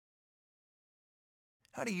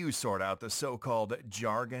How do you sort out the so-called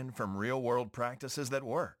jargon from real-world practices that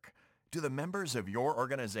work? Do the members of your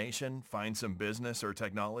organization find some business or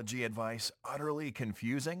technology advice utterly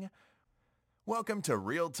confusing? Welcome to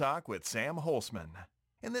Real Talk with Sam Holzman.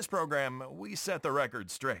 In this program, we set the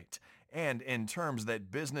record straight, and in terms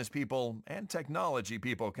that business people and technology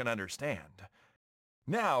people can understand.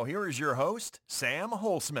 Now, here is your host, Sam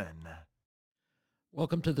Holzman.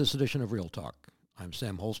 Welcome to this edition of Real Talk. I'm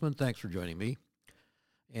Sam Holzman. Thanks for joining me.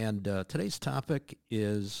 And today's topic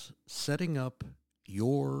is setting up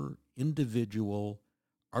your individual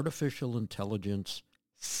artificial intelligence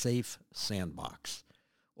safe sandbox.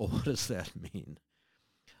 Well, what does that mean?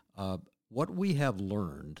 What we have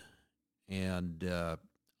learned, and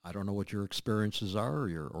I don't know what your experiences are or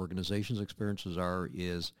your organization's experiences are,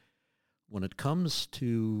 is when it comes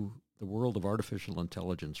to the world of artificial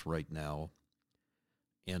intelligence right now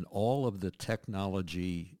and all of the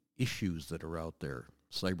technology issues that are out there,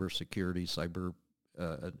 cybersecurity, cyber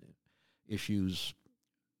issues,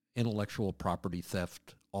 intellectual property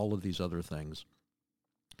theft, all of these other things,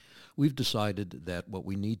 we've decided that what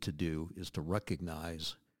we need to do is to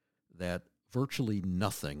recognize that virtually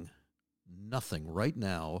nothing right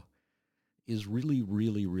now is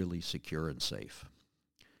really secure and safe.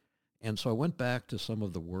 And so I went back to some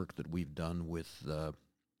of the work that we've done with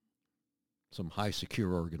some high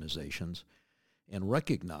secure organizations and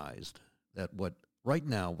recognized that what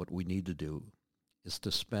we need to do is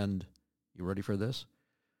to spend, you ready for this?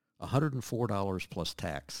 $104 plus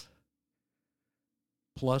tax,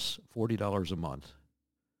 plus $40 a month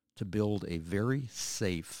to build a very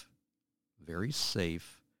safe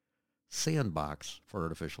sandbox for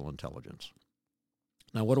artificial intelligence.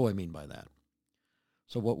 Now, what do I mean by that?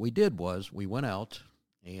 So what we did was we went out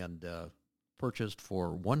and purchased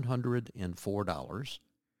for $104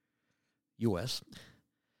 US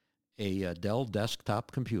a Dell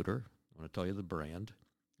desktop computer. I want to tell you the brand.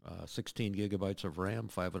 16 gigabytes of RAM,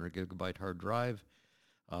 500 gigabyte hard drive,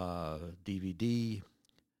 DVD,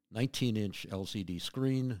 19-inch LCD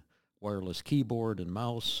screen, wireless keyboard and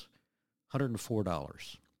mouse,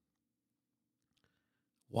 $104.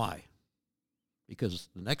 Why? Because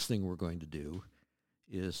the next thing we're going to do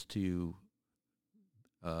is to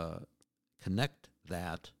connect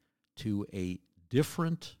that to a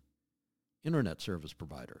different internet service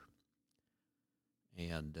provider.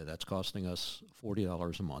 And that's costing us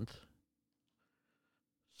 $40 a month.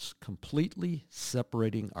 It's completely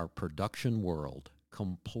separating our production world,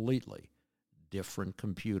 completely different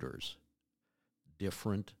computers,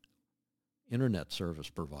 different internet service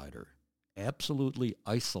provider, absolutely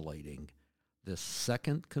isolating this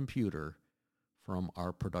second computer from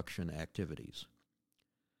our production activities.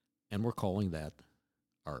 And we're calling that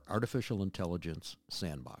our Artificial Intelligence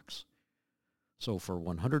Sandbox. So for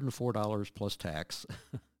 $104 plus tax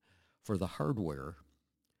for the hardware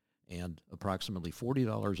and approximately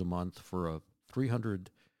 $40 a month for a 300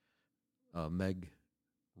 meg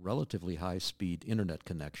relatively high-speed internet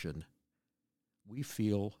connection, we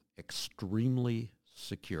feel extremely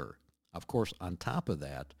secure. Of course, on top of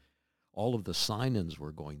that, all of the sign-ins we're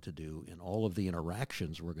going to do and all of the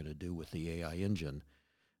interactions we're going to do with the AI engine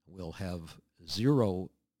will have zero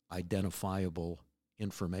identifiable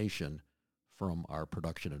information from our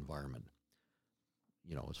production environment,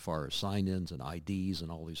 as far as sign-ins and IDs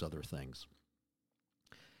and all these other things.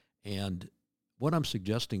 And what I'm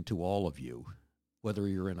suggesting to all of you, whether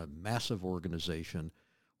you're in a massive organization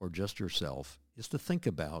or just yourself, is to think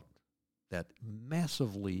about that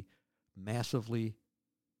massively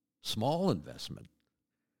small investment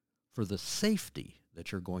for the safety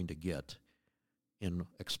that you're going to get in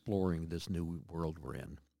exploring this new world we're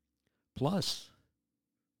in. Plus,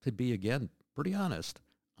 to be, again, pretty honest,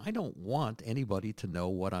 I don't want anybody to know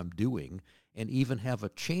what I'm doing and even have a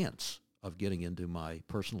chance of getting into my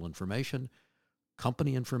personal information,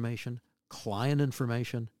 company information, client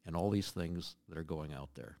information, and all these things that are going out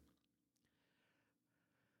there.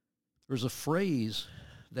 There's a phrase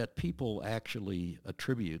that people actually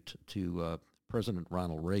attribute to President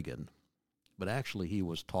Ronald Reagan, but actually he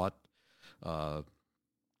was taught by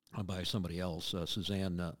somebody else,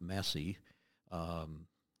 Suzanne Massey,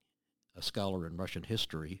 a scholar in Russian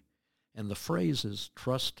history, and the phrase is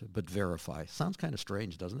trust but verify. Sounds kind of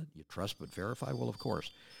strange, doesn't it? You trust but verify? Well, of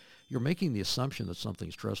course. You're making the assumption that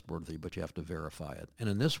something's trustworthy, but you have to verify it. And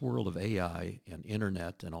in this world of AI and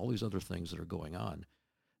internet and all these other things that are going on,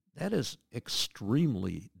 that is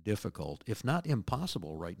extremely difficult, if not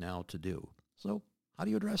impossible right now to do. So how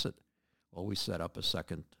do you address it? Well, we set up a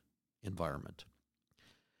second environment.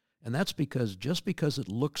 And that's because just because it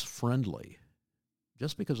looks friendly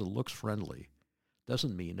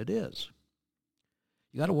doesn't mean it is.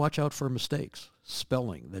 You got to watch out for mistakes,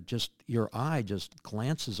 spelling, that just your eye just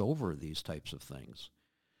glances over these types of things.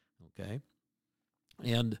 Okay?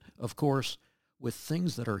 And of course, with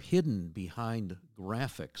things that are hidden behind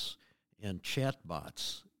graphics and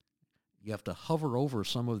chatbots, you have to hover over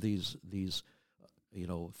some of these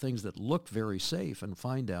things that look very safe and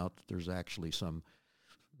find out that there's actually some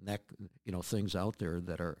things out there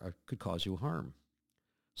that could cause you harm.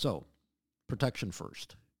 So, protection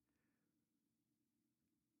first.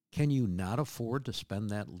 Can you not afford to spend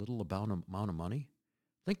that little amount of money?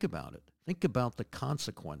 Think about it. Think about the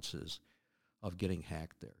consequences of getting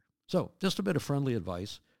hacked there. So, just a bit of friendly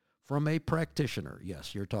advice from a practitioner.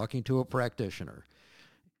 Yes, you're talking to a practitioner.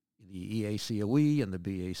 The EACOE and the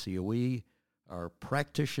BACOE are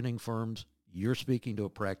practitioning firms. You're speaking to a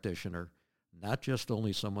practitioner, not just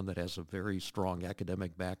only someone that has a very strong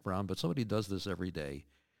academic background, but somebody who does this every day.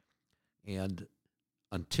 And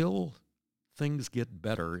until things get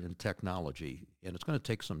better in technology, and it's going to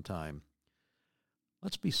take some time,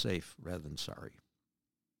 let's be safe rather than sorry.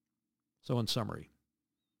 So in summary,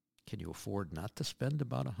 can you afford not to spend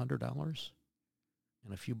about $100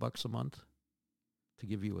 and a few bucks a month to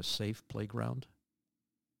give you a safe playground?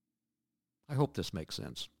 I hope this makes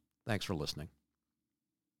sense. Thanks for listening.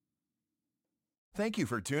 Thank you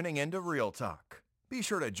for tuning into Real Talk. Be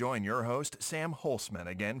sure to join your host, Sam Holzman,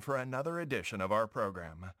 again for another edition of our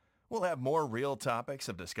program. We'll have more real topics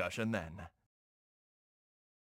of discussion then.